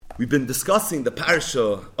We've been discussing the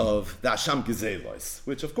parsha of the Hashem Gezelos,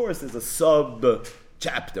 which of course is a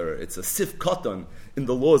sub-chapter. It's a sif katan in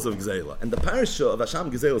the laws of Gezela. And the parsha of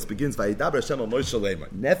Hashem Gezelos begins, Vayidaber Hashem al Moshe Leimer,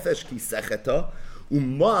 Nefesh ki secheta,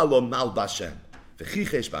 u'ma'alo mal b'Hashem.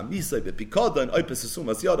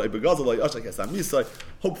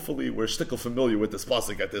 Hopefully we're still familiar with this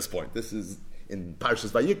pasuk at this point. This is in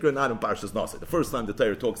Parshas Vayikra, not in Parshas Nasa. The first time the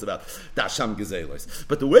Torah talks about the Hashem Gezelos.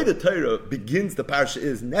 But the way the Torah begins the parsha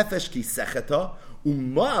is Nefesh ki secheta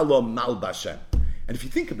u'ma'alo mal b'Hashem. And if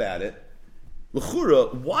you think about it,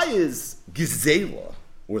 l'chura, why is Gezela,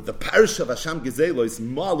 or the parsha of Hashem Gezelos,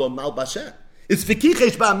 ma'alo mal b'Hashem? It's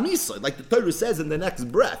v'kichesh ba'misah, like the Torah says in the next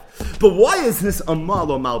breath. But why is this a mal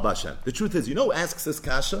or mal b'Hashem? The truth is, you know who asks this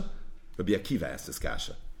kasha? Rabbi Akiva asks this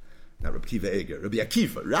kasha. Not Rabbi Akiva Eger. Rabbi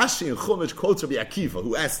Akiva. Rashi and Chumash quotes Rabbi Akiva,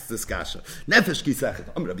 who asks this kasha. Nefesh ki sechet.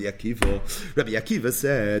 Rabbi Akiva. Rabbi Akiva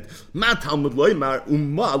said, Ma Talmud loymar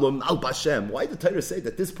u'mal mal b'Hashem. Why did the Torah say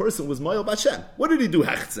that this person was mal b'Hashem? What did he do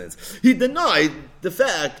hechtzins? He denied the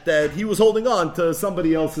fact that he was holding on to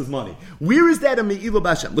somebody else's money. Where is that a me'ilah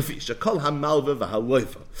b'Hashem? Lefi shekol hamalva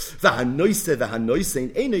v'haloifa v'hanoise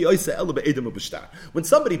v'hanoisein eino yoise ela be'edem u'b'shtar. When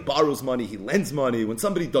somebody borrows money, he lends money. When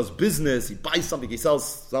somebody does business, he buys something, he sells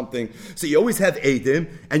something. So you always have edim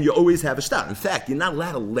and you always have a shtar. In fact, you're not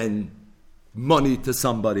allowed to lend money to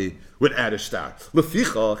somebody without a shtar.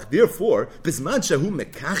 Lefichach, therefore, bisman shehu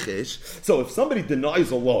mekachesh. So if somebody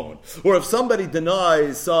denies a loan, or if somebody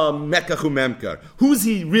denies some mekachu memkar, who's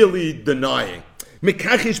he really denying?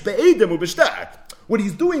 Mekachesh be'edim u'b'shtar. What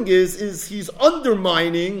he's doing is he's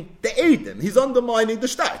undermining the Eidim. He's undermining the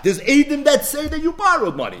shtar. There's Eidim that say that you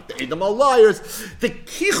borrowed money. The Eidim are liars. The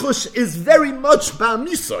Kichush is very much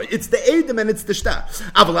Ba'amisoi. It's the Eidim and it's the shtar.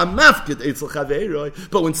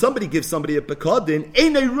 But when somebody gives somebody a Pekadin,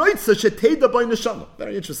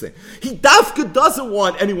 very interesting. He dafka doesn't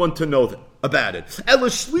want anyone to know that. About it. So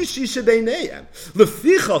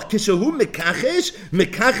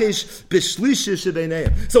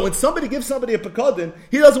when somebody gives somebody a pekadin,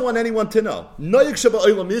 he doesn't want anyone to know.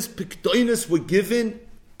 Pekdoinus were given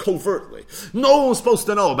covertly. No one was supposed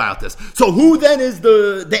to know about this. So who then is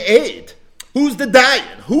the aid? Who's the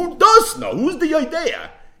dayan? Who does know? Who's the yodea?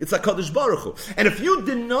 It's HaKadosh Baruch Hu. And if you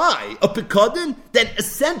deny a pekadin, then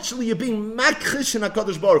essentially you're being makrish in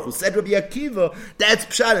HaKadosh Baruch Hu. Said Rabbi Akiva, that's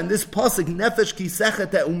pshat in this pasuk, nefesh ki sechet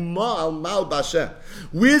u'mal mal b'Hashem.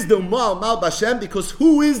 Where's the u'mal mal b'Hashem? Because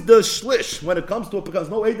who is the shlish? When it comes to a pekadin, there's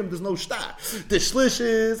no edim, there's no shtar. The shlish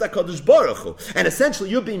is HaKadosh Baruch Hu. And essentially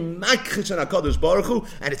you're being makrish in HaKadosh Baruch Hu,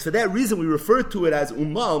 and it's for that reason we refer to it as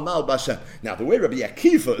u'mal mal b'Hashem. Now the way Rabbi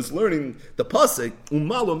Akiva is learning the pasuk,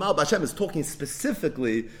 u'mal mal b'Hashem, is talking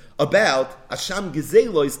specifically about Hashem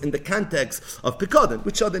Gezelos in the context of Pekadin,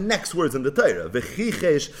 which are the next words in the Torah.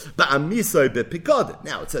 V'chichesh ba'amisoi be'Pekadin.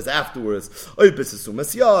 Now it says afterwards, and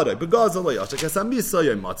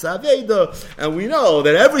we know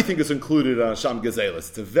that everything is included in Hashem Gezelos.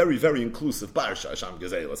 It's a very, very inclusive parsha, Hashem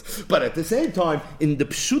Gezelos. But at the same time, in the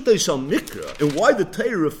Pshutei Shal Mikra, and why the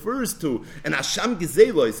Torah refers to an Hashem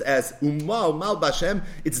Gezelos as Umal Mal B'Hashem,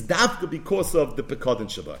 it's dafka because of the Pekadin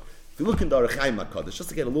Shabbat. If you look in the Arachayim HaKadosh, just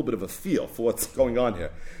to get a little bit of a feel for what's going on here,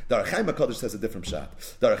 the Arachayim HaKadosh says a different shot.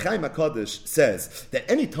 The Arachayim HaKadosh says that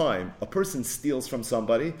any time a person steals from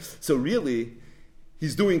somebody, so really,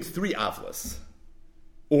 he's doing three avlas.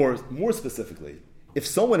 Or more specifically, if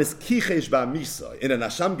someone is kichesh ba'misa in an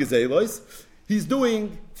Hashem Gezelos, he's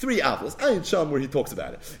doing three avlas. Ayin Sham, where he talks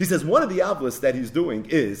about it. He says one of the avlas that he's doing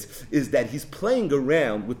is that he's playing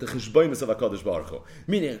around with the cheshbonos of HaKadosh Baruch Hu.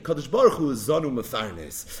 Meaning, HaKadosh Baruch Hu is zanu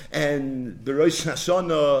mefarnes. And the Rosh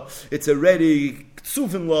Hashanah, it's already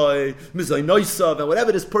ksuvim loy, mizainoisav, and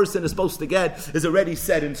whatever this person is supposed to get is already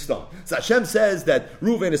set in stone. So Hashem says that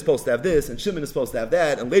Reuven is supposed to have this, and Shimon is supposed to have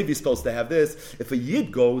that, and Levi is supposed to have this. If a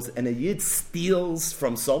Yid goes and a Yid steals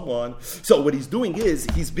from someone, so what he's doing is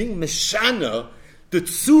he's being meshana the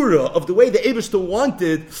tzura of the way the Eibishter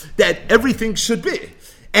wanted that everything should be.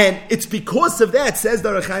 And it's because of that, says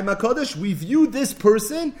the Arachayim HaKadosh, we view this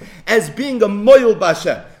person as being a moyel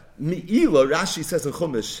b'Hashem. Me'ila, Rashi says in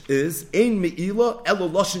Chumash, is ein me'ila elo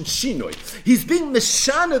loshen shinoi. He's being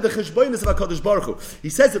meshana the cheshbonos of HaKadosh Baruch Hu. He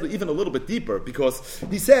says it even a little bit deeper, because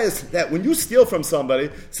he says that when you steal from somebody,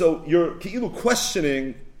 so you're ke'ilu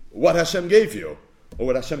questioning what Hashem gave you, or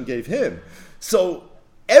what Hashem gave him. So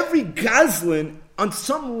every gazlin on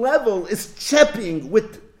some level is chepping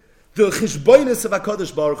with the cheshbonos of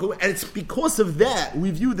HaKadosh Baruch Hu, and it's because of that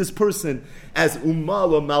we view this person as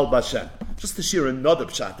umal or mal b'Hashem. Just to share another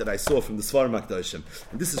pshat that I saw from the Svarim HaKadoshim,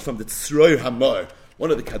 and this is from the Tzroir Hamar,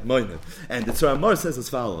 one of the Kadmonim, and the Tzroir Hamar says as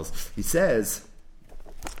follows. He says,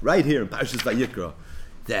 right here in Parshas Vayikra,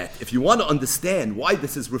 that if you want to understand why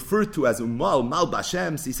this is referred to as Umal, Mal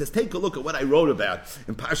Bashem, he says, take a look at what I wrote about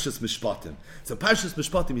in Parshas Mishpatim. So Parshas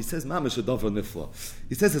Mishpatim, he says, Mamash Adava Nifla.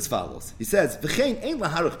 He says as follows. He says, V'chein ein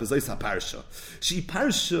laharach b'zois ha-parsha. She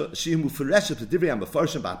parsha, she mufereshet b'divrei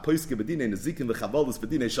ha-mefarshim ba'poiske b'dinei nezikin v'chavolus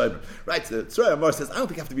b'dinei shayber. Right? So Tzroya Amar says, I don't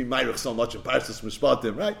think you have to be Meirich so much in Parshas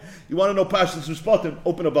Mishpatim, right? You want to know Parshas Mishpatim,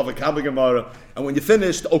 open above a Kama Gemara, and when you're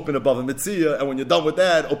finished, open above a Mitzia, and when you're done with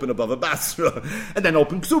that, open above a Basra, and then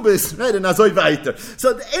open Ksubis, right? And azoi weiter.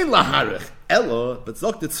 So the ein laharach. Ella, but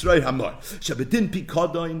sagt it's Tzroya Amar. Shabedin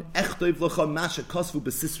pikodon echtoiv locha masha kosvu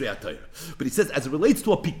b'sisrei atayra. But he says, as it relates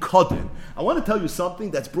to a pikodon, I want to tell you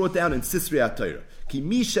something that's brought down in Sisrei atayra. Ki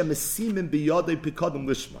misha mesimin biyadei pikodon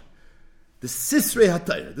lishma. The Sisrei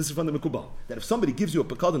HaTorah, this is from the Mekubal, that if somebody gives you a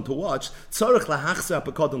Pekadon to watch, tzarech lahachzer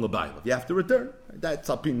Pekadon l'baylav. You have to return. That's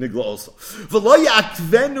Alpin Nigla also. V'lo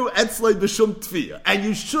ya'atvenu etzloi b'shum tfiyah. And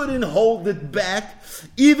you shouldn't hold it back,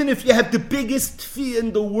 even if you have the biggest tfiyah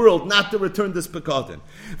in the world, not to return this Pekadon.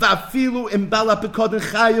 V'afilu im bala Pekadon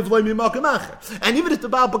chayiv loy mimakam acher. And even if the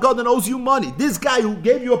Baal Pekadon owes you money, this guy who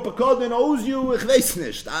gave you a Pekadon owes you, ich weiß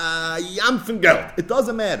nicht, Jampfen Geld. It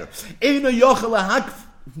doesn't matter. Eino yochel lahakf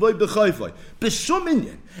you should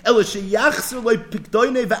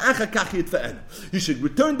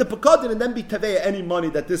return the pekadon and then be taveya any money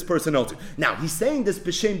that this person owes you. Now he's saying this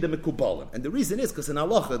b'shem de mekubalim, and the reason is because in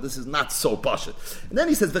halacha this is not so pashut. And then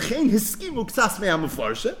he says v'chein hiskimu ksas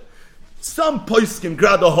me'amafarsha. Some poskim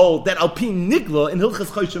grab a hold that alpin nigla in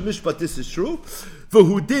hilchas choshen mishpat this is true.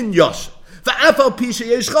 V'hudin yasha.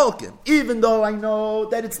 Even though I know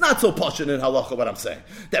that it's not so passionate in halacha what I'm saying.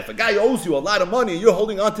 That if a guy owes you a lot of money and you're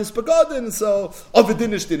holding on to his pagodin, so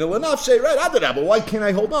right? But why can't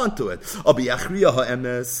I hold on to it? And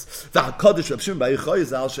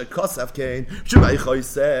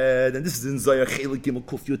this is in Zohar Chelik Gimel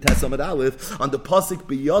Kuf Yud Tes Amud Aleph on the pasuk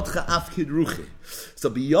B'yadcha Afkid Ruchi. So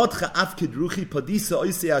B'yadcha Afkid Ruchi Padisa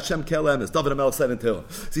Oisei Hashem Kel Emes. David HaMelech said in Tehillim.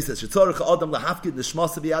 So he says Shetzorach Adam LaHafkid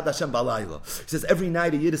Nishmasa B'yad Hashem Balayla. He says every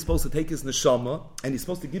night a yid is supposed to take his neshama and he's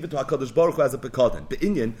supposed to give it to HaKadosh Baruch Hu as a pekadon.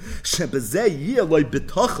 Be'inyan shebezeh yeh loy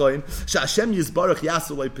b'tochoin she'Hashem yizbarach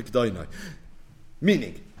yasu loy pekdoinoi.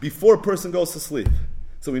 Meaning, before a person goes to sleep,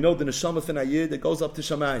 so we know the neshama fin hayid that goes up to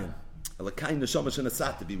Shamayim. Elakayin neshama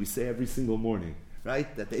shenasatabi, we say every single morning.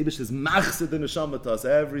 Right? That the Eibush is machzed the neshama to us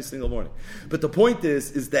every single morning. But the point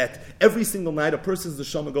is that every single night a person's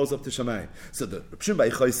neshama goes up to Shamayim. So the Reb Shimon Bar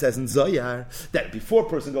Yochai says in Zohar that before a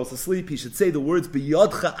person goes to sleep, he should say the words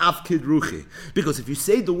B'yadcha Afkid Ruchi. Because if you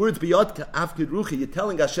say the words B'yadcha Afkid Ruchi, you're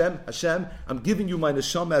telling Hashem, I'm giving you my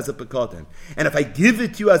neshama as a pekadon. And if I give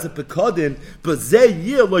it to you as a pekadon, B'zeh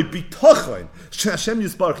yeh loy b'tochoin, Hashem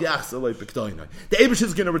yisbarach yachzeh loy pekdoinoi. The Eibush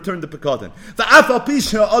is going to return the pekadon. V'af al pi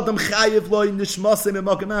she'adam chayiv loy nishma. And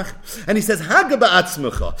he says, Hagaba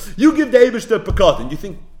atzmecha. You give the Eibush the pekadon. You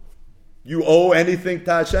think you owe anything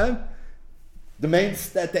to Hashem? The means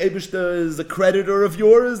that the Eibush is a creditor of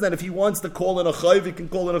yours, and if he wants to call in a chayv, he can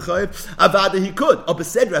call in a chayv. Avada he could. But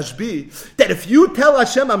said Rashbi that if you tell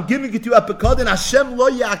Hashem, I'm giving it to you at pekadon, Hashem lo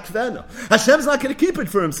yakvena. Hashem's not going to keep it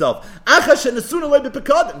for himself.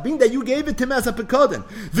 Being that you gave it to him as a pekadon.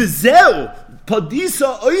 V'zeu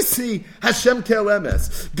padisa oisi Hashem kel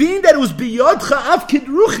emes. Being that it was biyadcha afkid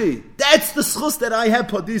ruchi. That's the schus that I have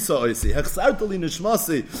padisa oisi. Hechsartali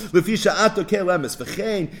nishmasi lefisha ato kel emes.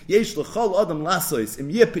 V'chein yesh l'chol adam lasois im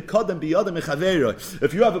ye pekadon biyadam mechaveiro.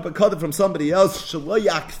 If you have a pekadon from somebody else, shelo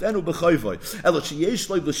yakfenu b'chayvoi. Elo sheyesh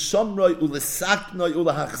lo l'shamroi u'lesaknoi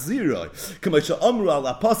u'lahachziroi. K'may she'amru al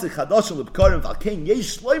ha'pasik chadashim l'bkarim v'alkein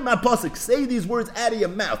yesh lo ma pasik. Say these words out of your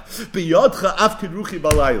mouth. Biyadcha afkid ruchi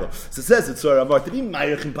balayla. So it says it's Amar to be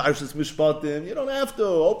Meirich in Parshas Mishpatim. You don't have to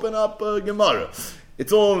open up Gemara.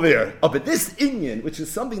 It's all there. But this inyan, which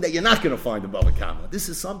is something that you're not going to find in Bava Kama, this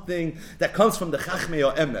is something that comes from the Chachmei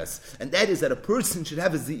or Emes, and that is that a person should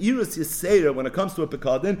have a Zeirus Yisera when it comes to a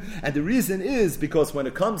Pekadon, and the reason is because when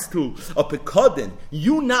it comes to a Pekadon,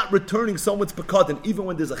 you not returning someone's Pekadon, even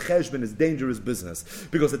when there's a Cheshbon, is dangerous business.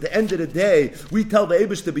 Because at the end of the day, we tell the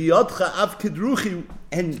Eibush to be Yadcha Av Kidruchi,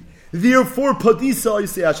 and therefore, Padisa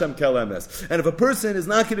Yisei Hashem Kel Emes. And if a person is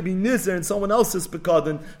not going to be Nizer in someone else's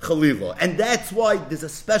Pekadon, Chalila. And that's why there's a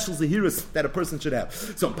special Zahirus that a person should have.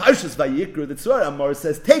 So in Parshas Vayikra, the Tzvar Amar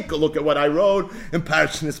says, take a look at what I wrote in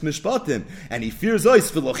Parshas Mishpatim. And he fears Ois,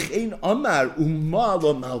 V'lochein Amar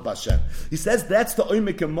Umalo Mal Bashem. He says that's the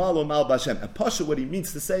Oimik Umalo Mal Bashem. And Pasha, what he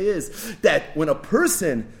means to say is that when a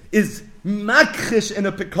person is makrish in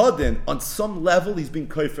a pekadin, on some level he's being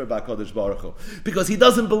kofer by Kadosh Baruch Hu, because he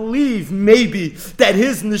doesn't believe maybe that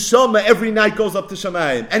his neshama every night goes up to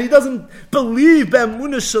Shamayim, and he doesn't believe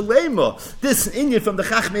be'emunah shalema, this inyan from the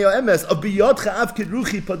Chachmei Emes of biyadcha av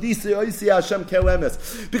kiruchi padisi oisi Hashem kel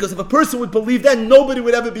emes. Because if a person would believe that, nobody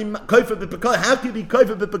would ever be kofer b'pekadin. How can you be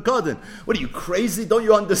kofer b'pekadin? What are you, crazy? Don't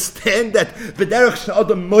you understand that b'derech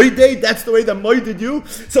she'adam moidei, that's the way that moided you?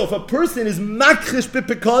 So if a person is makrish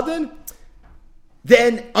b'pekadin,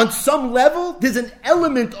 then on some level, there's an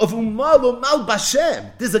element of umal umal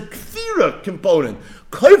bashem. There's a kfira component.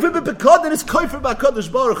 Kofer b'pekadin is kofer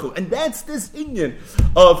b'kadosh baruch Hu. And that's this inyan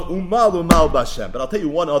of umal umal bashem. But I'll tell you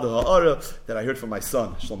one other ha'ara that I heard from my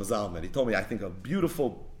son, Shlomo Zalman. He told me, I think, a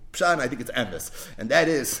beautiful pshat, I think it's emes. And that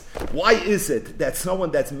is, why is it that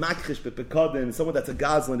someone that's makrish b'pekadin, someone that's a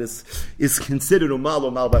gazlan, is considered umal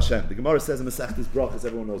umal bashem? The Gemara says in Masechtas Brachos,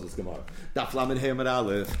 everyone knows this Gemara. Daf Lamed Hey Amud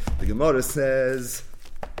Aleph. The Gemara says,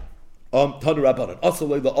 a person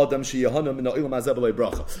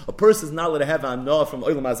is not allowed to have anah from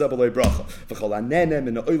oilam hazeh b'lo bracha.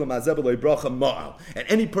 And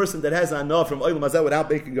any person that has anah from oilam hazeh without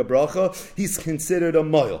making a bracha, he's considered a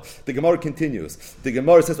moil. The Gemara continues. The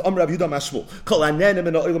Gemara says, Rav Yehuda Mashmul, kol hanenem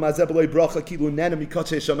min oilam hazeh b'lo bracha kilu nenem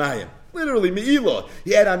mikotchei shamayim. Literally, Me'ilah.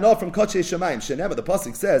 He had anah from Kotchei Shemayim. Shenema, the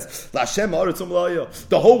pasuk says, L'Hashem ha'aretz u'mla'aya.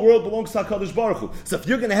 The whole world belongs to HaKadosh Baruch Hu. So if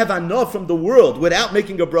you're going to have anah from the world without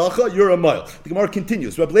making a bracha, you're a mile. The Gemara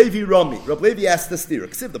continues. Rab Levi Rami. Rab Levi asked the steer.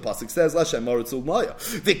 Ksiv, the pasuk says, L'Hashem ha'aretz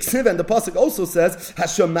u'mla'aya. The Ksiv, and the pasuk also says,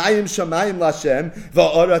 Hashemayim Shamayim L'Hashem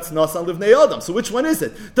va'aretz nasan livnei Adam. So which one is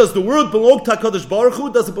it? Does the world belong to HaKadosh Baruch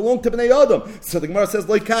Hu? Does it belong to Bnei Adam? So the Gemara says,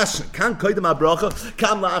 Lo kash, kan koydem ha'bracha,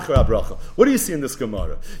 kam la'achar ha'bracha. What do you see in this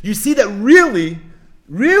Gemara? You see that really,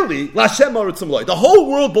 L'Hashem ha'aretz u'mla'aya, the whole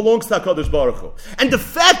world belongs to HaKadosh Baruch Hu. And the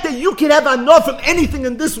fact that you can have anah from anything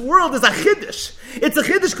in this world is a chiddush. It's a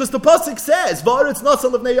chiddush because the pasuk says, Va'aretz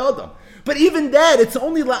nasan livnei Adam. But even that, it's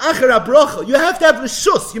only la'achar ha'bracha. You have to have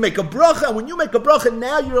reshus. You make a bracha, and when you make a bracha,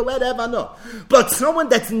 now you're allowed to have anah. But someone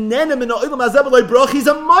that's nenem in oilam hazeh b'lo bracha, he's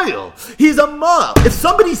a moil. He's a mal. If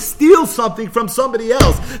somebody steals something from somebody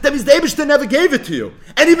else, that means the Eibishter never gave it to you.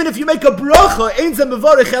 And even if you make a bracha, ein zeh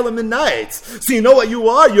mevarech ela min na'etz. So you know what you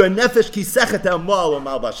are? You're a nefesh ki sechet ha'mal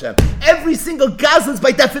u'mal b'Hashem. Every single gazlan is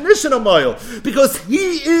by definition a moil, because he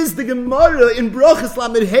is the Gemara in brachas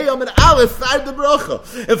lamed hey amud aleph far the bracha.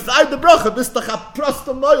 And far the bracha, if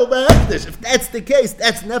that's the case,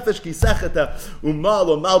 that's nefesh ki secheta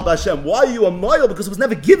umal b'Hashem. Why are you a moil? Because it was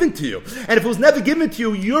never given to you. And if it was never given to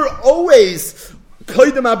you, you're always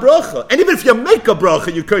koydem habracha. And even if you make a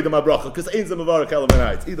bracha, you koydem habracha, because ein zeh mevarech ela min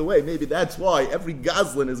na'etz. Either way, maybe that's why every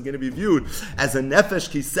gazlan is going to be viewed as a nefesh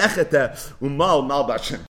ki secheta umal b'Hashem.